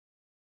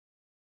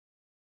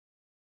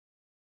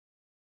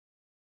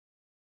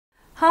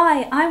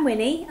Hi, I'm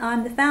Winnie.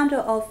 I'm the founder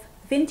of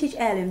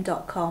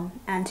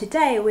VintageHeirloom.com, and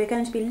today we're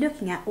going to be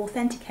looking at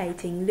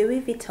authenticating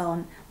Louis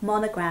Vuitton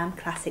monogram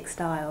classic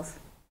styles.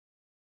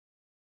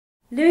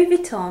 Louis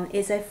Vuitton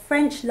is a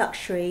French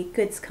luxury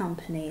goods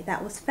company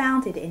that was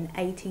founded in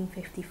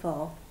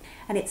 1854,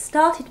 and it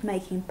started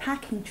making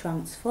packing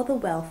trunks for the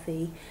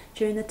wealthy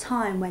during the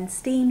time when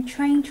steam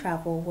train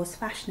travel was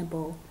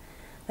fashionable.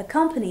 The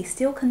company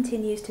still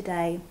continues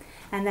today,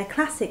 and their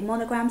classic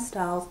monogram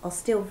styles are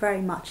still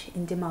very much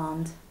in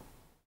demand.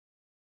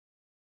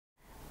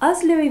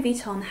 As Louis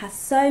Vuitton has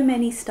so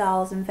many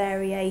styles and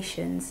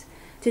variations,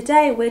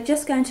 today we're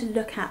just going to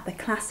look at the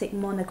classic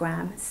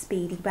monogram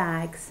Speedy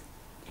bags.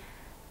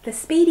 The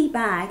Speedy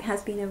bag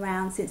has been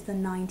around since the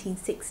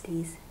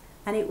 1960s,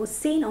 and it was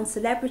seen on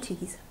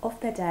celebrities of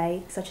their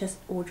day such as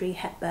Audrey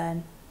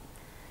Hepburn.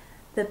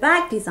 The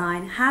bag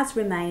design has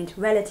remained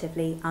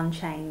relatively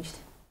unchanged.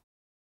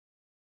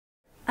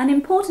 An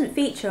important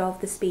feature of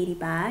the Speedy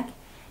bag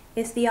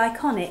is the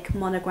iconic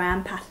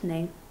monogram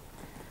patterning.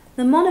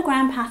 The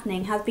monogram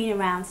patterning has been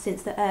around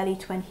since the early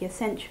 20th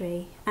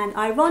century, and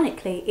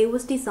ironically it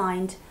was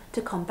designed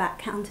to combat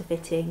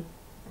counterfeiting.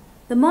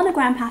 The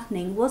monogram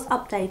patterning was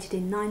updated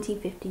in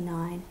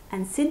 1959,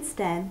 and since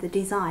then the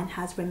design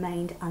has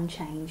remained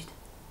unchanged.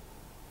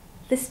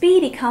 The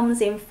Speedy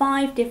comes in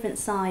 5 different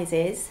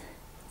sizes: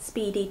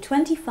 Speedy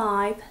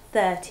 25,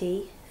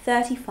 30,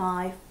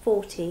 35,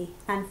 40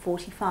 and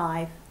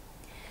 45.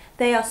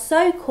 They are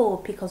so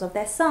called because of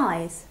their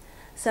size.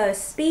 So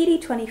Speedy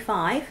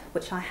 25,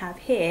 which I have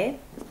here,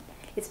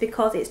 it's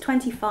because it's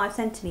 25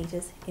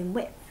 centimeters in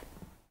width.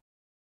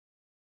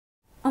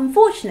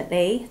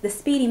 Unfortunately, the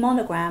Speedy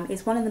monogram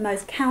is one of the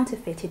most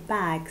counterfeited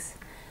bags.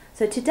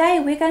 So today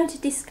we're going to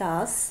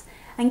discuss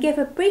and give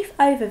a brief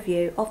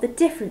overview of the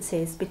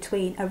differences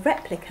between a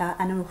replica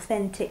and an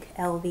authentic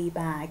LV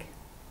bag.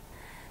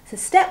 So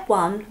step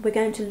 1, we're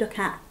going to look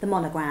at the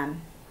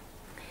monogram.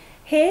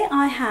 Here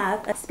I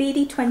have a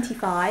Speedy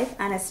 25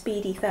 and a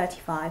Speedy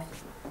 35.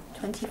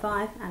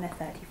 25 and a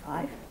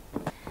 35.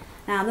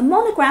 Now the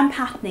monogram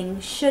patterning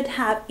should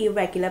have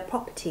irregular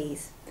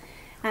properties,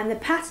 and the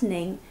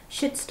patterning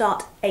should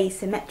start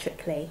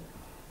asymmetrically.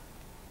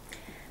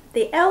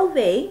 The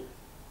LV,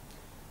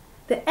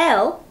 the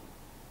L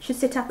should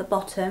sit at the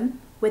bottom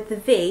with the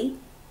V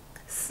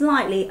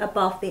slightly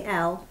above the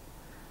L,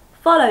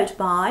 followed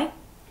by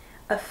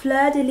a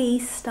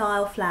fleur-de-lis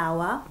style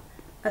flower,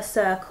 a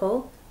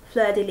circle,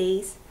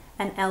 fleur-de-lis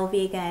and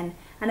LV again,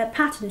 and a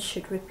pattern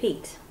should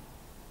repeat.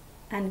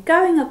 And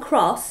going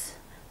across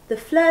the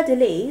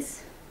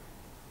fleur-de-lis,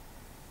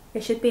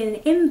 it should be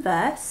an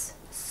inverse,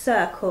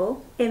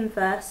 circle, and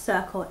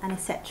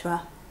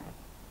etc.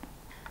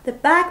 The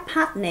bag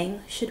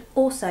patterning should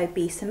also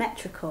be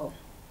symmetrical.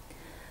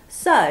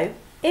 So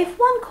if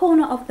one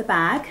corner of the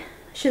bag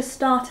should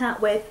start out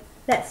with,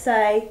 let's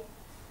say,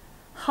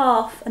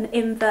 half an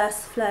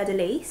inverse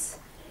fleur-de-lis,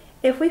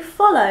 if we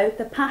follow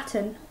the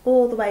pattern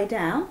all the way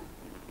down,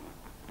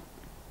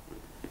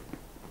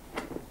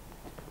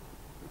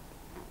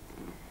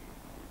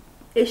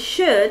 it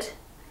should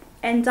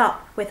end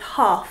up with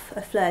half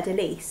a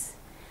fleur-de-lis,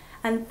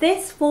 and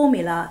this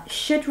formula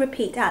should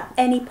repeat at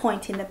any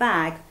point in the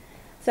bag.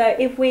 So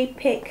if we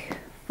pick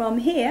from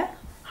here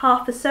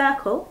half a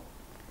circle,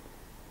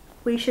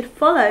 we should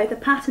follow the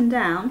pattern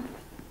down,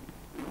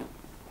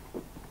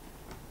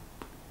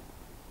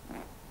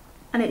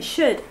 and it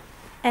should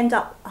end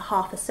up a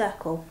half a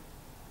circle.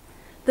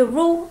 The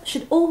rule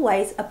should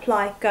always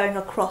apply going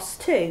across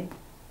too.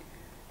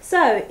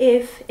 So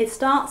if it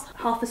starts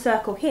half a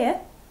circle here,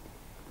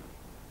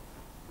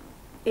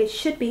 it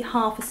should be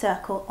half a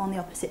circle on the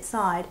opposite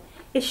side.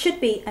 It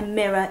should be a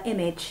mirror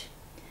image.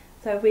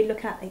 So if we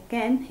look at it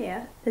again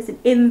here, there's an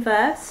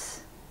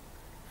inverse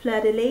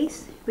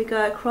fleur-de-lis. If we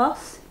go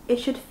across, it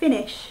should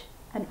finish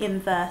an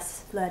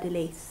inverse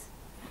fleur-de-lis.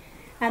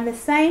 And the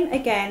same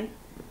again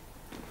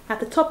at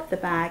the top of the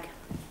bag.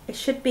 It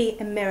should be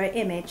a mirror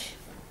image.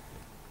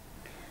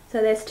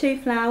 So there's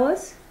 2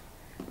 flowers,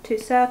 2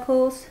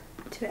 circles,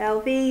 2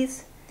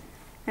 LVs,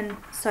 and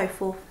so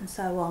forth and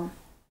so on.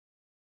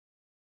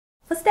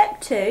 For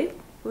step 2,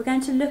 we're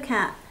going to look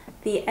at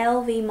the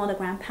LV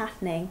monogram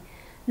patterning.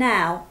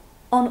 Now,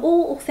 on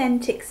all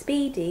authentic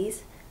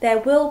Speedies, there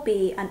will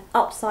be an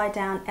upside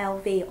down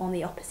LV on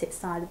the opposite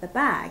side of the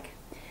bag.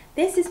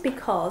 This is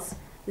because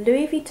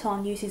Louis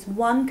Vuitton uses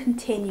one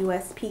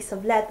continuous piece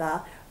of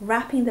leather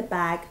wrapping the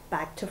bag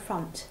back to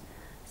front.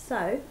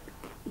 So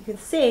you can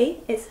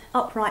see it's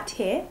upright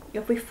here.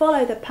 If we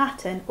follow the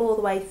pattern all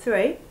the way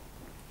through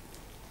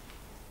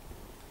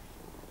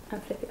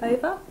and flip it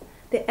over,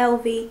 the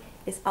LV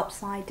is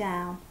upside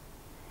down.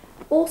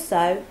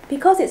 Also,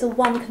 because it's a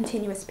one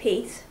continuous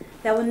piece,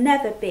 there will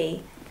never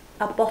be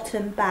a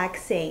bottom bag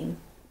seam.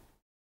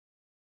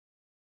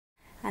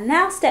 And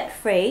now step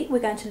 3, we're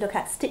going to look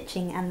at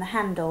stitching and the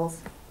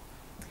handles.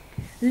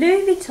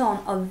 Louis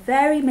Vuitton are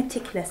very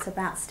meticulous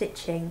about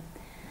stitching.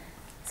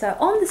 So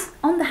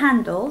on the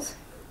handles,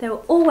 there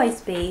will always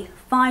be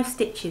 5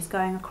 stitches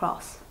going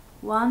across.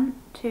 1,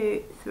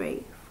 2,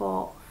 3,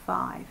 4,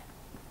 5.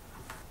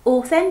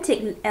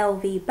 Authentic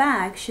LV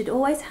bags should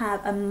always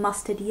have a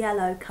mustard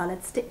yellow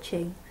coloured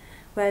stitching,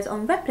 whereas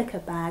on replica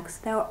bags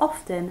there are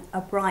often a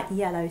bright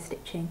yellow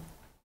stitching.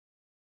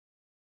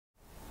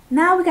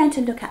 Now we're going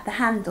to look at the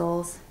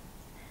handles.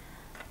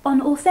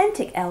 On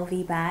authentic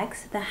LV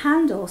bags, the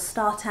handles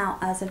start out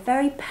as a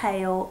very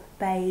pale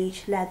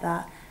beige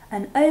leather,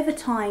 and over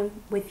time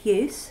with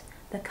use,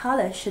 the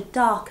colour should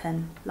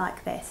darken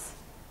like this.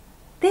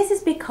 This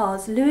is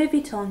because Louis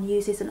Vuitton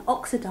uses an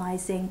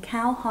oxidizing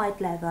cowhide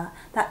leather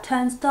that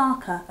turns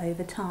darker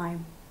over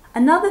time.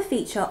 Another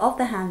feature of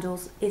the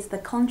handles is the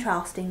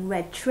contrasting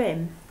red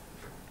trim.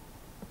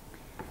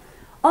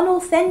 On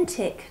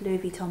authentic Louis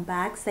Vuitton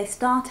bags, they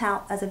start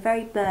out as a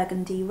very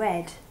burgundy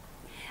red,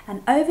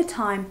 and over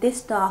time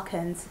this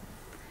darkens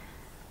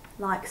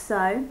like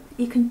so.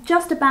 You can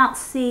just about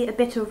see a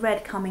bit of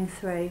red coming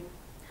through.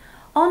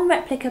 On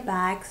replica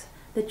bags,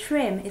 the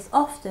trim is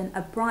often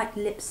a bright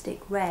lipstick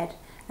red,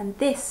 and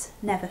this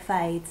never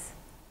fades.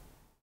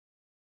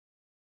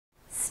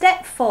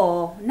 Step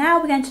 4.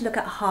 Now we're going to look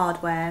at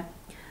hardware.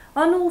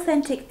 On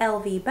authentic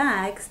LV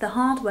bags, the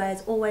hardware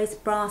is always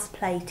brass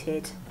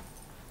plated.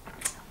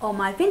 On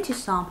my vintage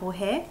sample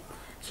here,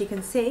 as you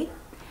can see,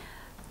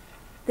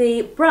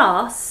 the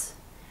brass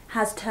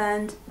has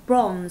turned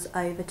bronze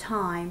over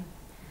time,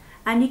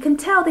 and you can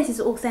tell this is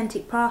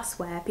authentic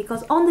brassware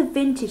because on the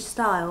vintage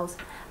styles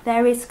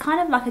there is kind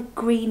of like a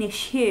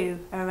greenish hue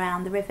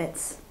around the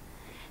rivets.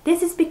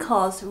 This is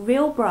because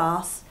real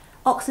brass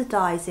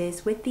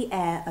oxidizes with the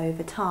air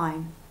over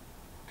time.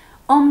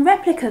 On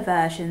replica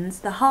versions,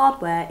 the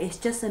hardware is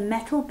just a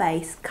metal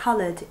base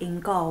coloured in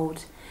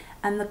gold,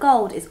 and the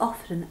gold is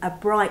often a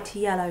bright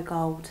yellow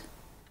gold.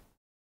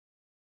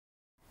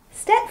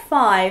 Step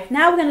 5,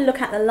 now we're going to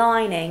look at the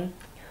lining.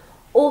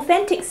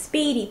 Authentic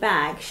Speedy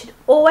bags should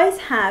always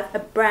have a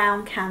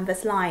brown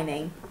canvas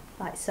lining,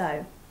 like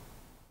so.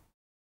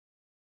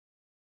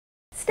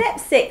 Step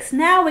 6,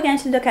 now we're going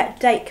to look at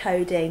date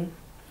coding.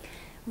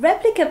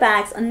 Replica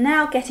bags are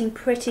now getting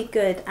pretty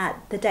good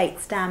at the date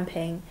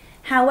stamping.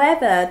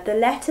 However, the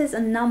letters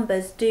and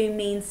numbers do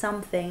mean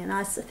something, and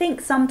I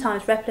think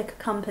sometimes replica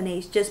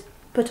companies just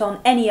put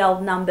on any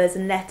old numbers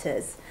and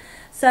letters.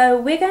 So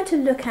we're going to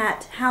look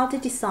at how to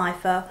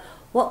decipher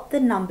what the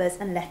numbers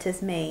and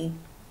letters mean.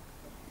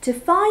 To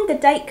find the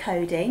date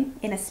coding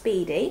in a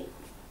Speedy,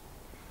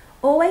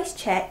 always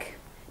check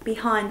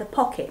behind the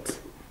pocket.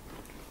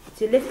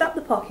 So you lift up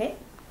the pocket,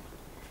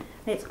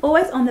 and it's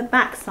always on the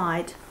back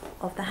side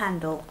of the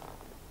handle.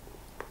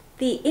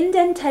 The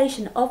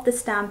indentation of the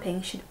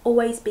stamping should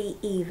always be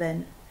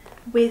even,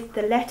 with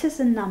the letters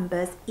and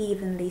numbers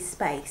evenly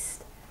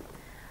spaced.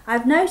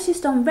 I've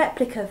noticed on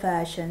replica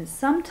versions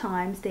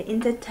sometimes the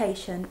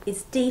indentation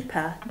is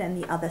deeper than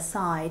the other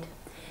side,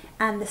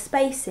 and the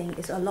spacing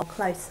is a lot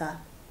closer.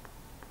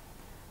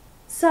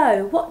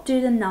 So what do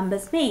the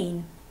numbers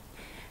mean?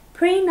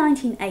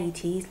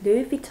 Pre-1980s,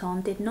 Louis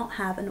Vuitton did not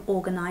have an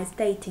organised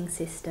dating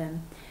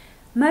system.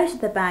 Most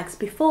of the bags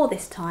before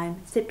this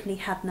time simply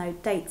had no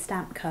date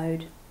stamp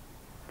code.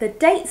 The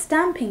date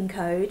stamping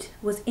code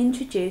was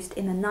introduced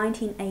in the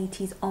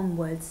 1980s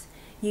onwards,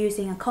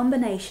 using a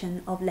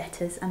combination of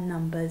letters and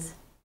numbers.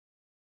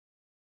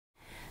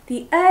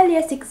 The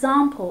earliest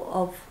example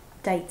of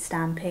date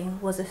stamping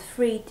was a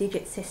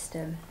 3-digit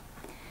system.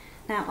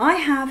 Now I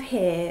have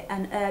here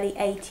an early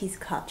 80s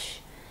Kutch.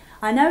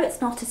 I know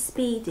it's not a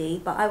Speedy,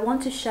 but I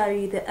want to show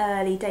you the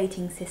early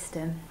dating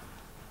system.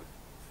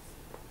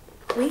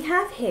 We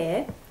have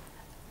here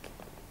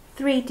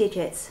 3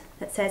 digits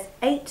that says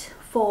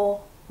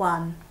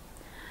 841.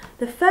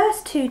 The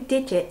first 2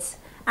 digits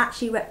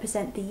actually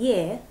represent the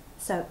year,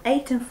 so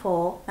 8 and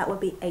 4, that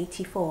would be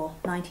 84,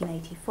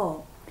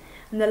 1984.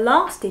 And the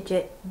last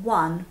digit,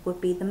 1,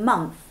 would be the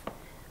month,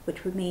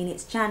 which would mean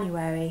it's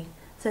January.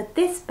 So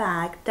this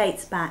bag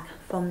dates back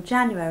from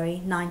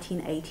January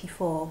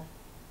 1984.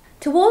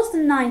 Towards the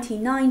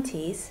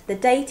 1990s, the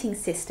dating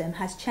system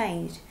has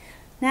changed,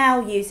 now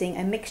using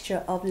a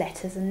mixture of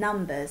letters and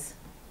numbers.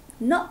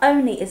 Not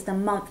only is the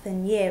month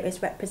and year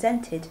is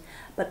represented,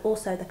 but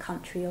also the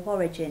country of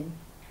origin.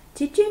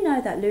 Did you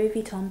know that Louis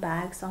Vuitton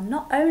bags are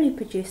not only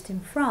produced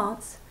in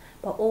France,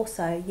 but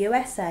also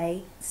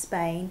USA,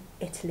 Spain,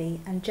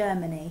 Italy and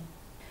Germany?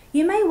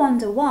 You may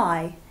wonder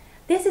why.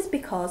 This is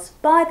because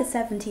by the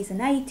 70s and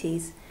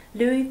 80s,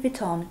 Louis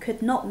Vuitton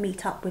could not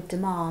meet up with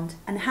demand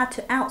and had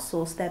to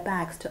outsource their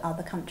bags to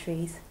other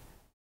countries.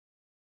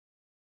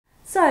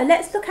 So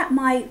let's look at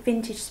my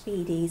vintage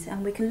Speedies,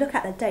 and we can look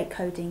at the date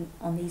coding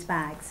on these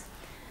bags.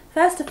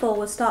 First of all,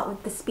 we'll start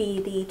with the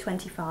Speedy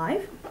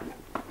 25.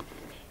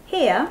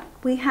 Here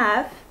we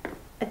have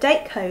a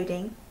date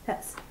coding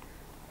that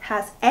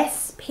has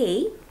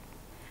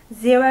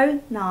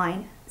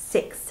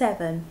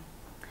SP0967.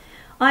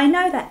 I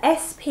know that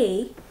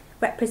SP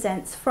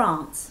represents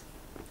France.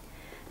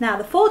 Now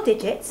the 4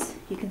 digits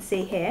you can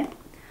see here,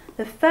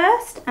 the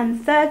first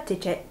and third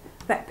digit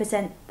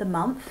represent the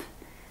month,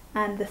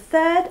 and the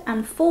third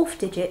and fourth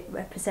digit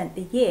represent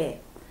the year.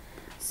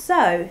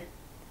 So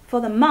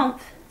for the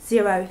month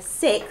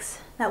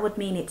 06, that would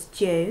mean it's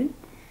June,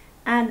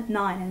 and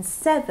 9 and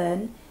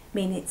 7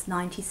 mean it's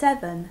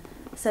 97.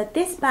 So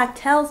this bag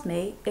tells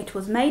me it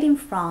was made in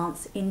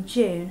France in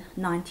June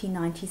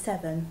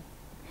 1997.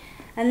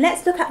 And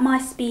let's look at my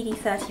Speedy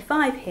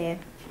 35 here.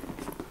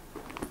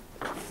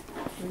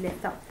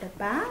 Lift up the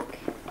bag.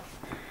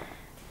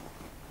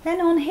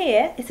 Then on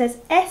here it says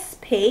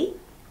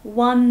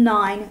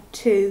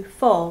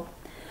SP1924.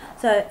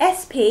 So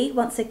SP,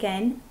 once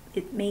again,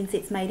 it means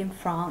it's made in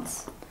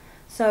France.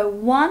 So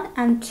 1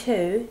 and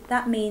 2,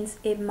 that means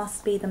it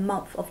must be the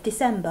month of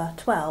December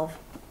 12.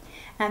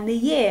 And the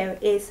year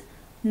is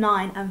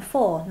 9 and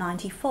 4,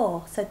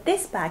 94. So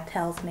this bag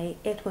tells me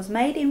it was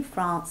made in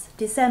France,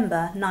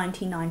 December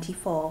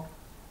 1994.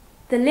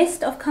 The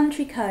list of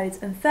country codes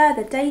and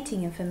further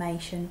dating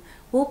information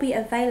will be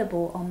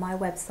available on my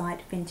website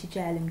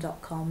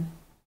vintageheirloom.com.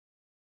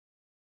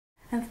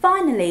 And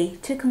finally,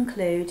 to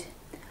conclude,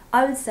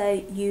 I would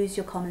say use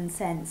your common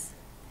sense.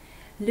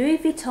 Louis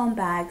Vuitton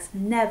bags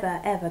never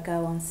ever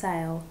go on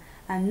sale,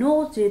 and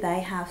nor do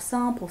they have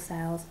sample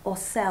sales or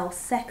sell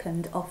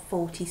second of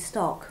 40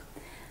 stock.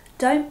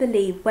 Don't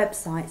believe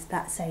websites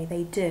that say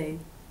they do.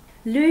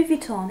 Louis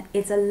Vuitton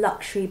is a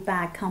luxury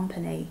bag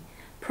company.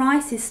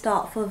 Prices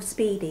start for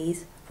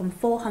Speedies from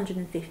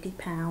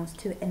 £450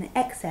 to in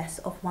excess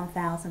of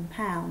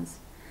 £1,000.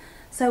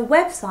 So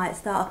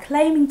websites that are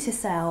claiming to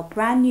sell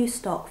brand new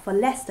stock for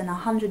less than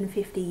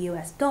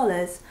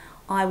 $150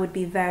 I would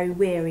be very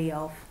wary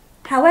of.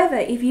 However,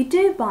 if you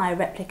do buy a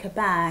replica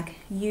bag,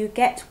 you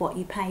get what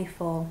you pay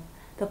for.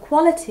 The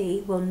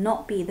quality will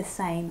not be the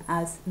same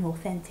as an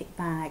authentic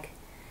bag.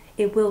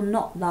 It will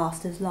not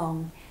last as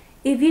long.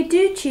 If you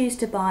do choose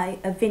to buy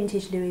a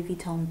vintage Louis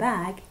Vuitton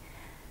bag,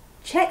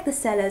 check the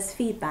seller's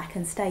feedback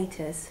and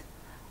status.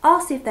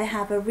 Ask if they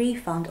have a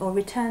refund or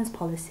returns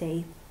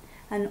policy,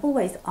 and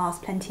always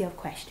ask plenty of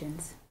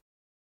questions.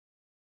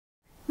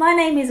 My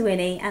name is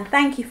Winnie and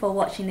thank you for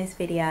watching this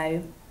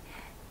video.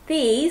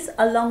 These,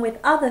 along with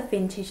other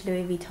vintage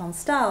Louis Vuitton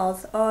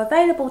styles, are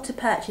available to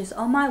purchase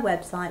on my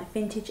website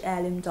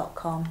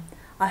vintageheirloom.com.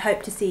 I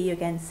hope to see you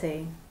again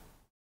soon.